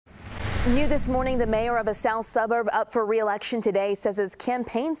New this morning, the mayor of a south suburb up for re-election today says his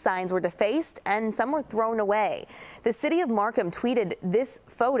campaign signs were defaced and some were thrown away. The city of Markham tweeted this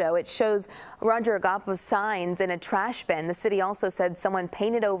photo. It shows Roger Agpawa's signs in a trash bin. The city also said someone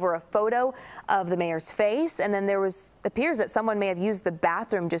painted over a photo of the mayor's face, and then appears that someone may have used the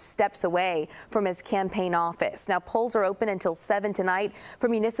bathroom just steps away from his campaign office. Now, polls are open until 7 tonight for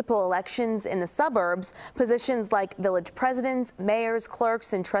municipal elections in the suburbs. Positions like village presidents, mayors,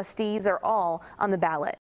 clerks, and trustees are all on the ballot.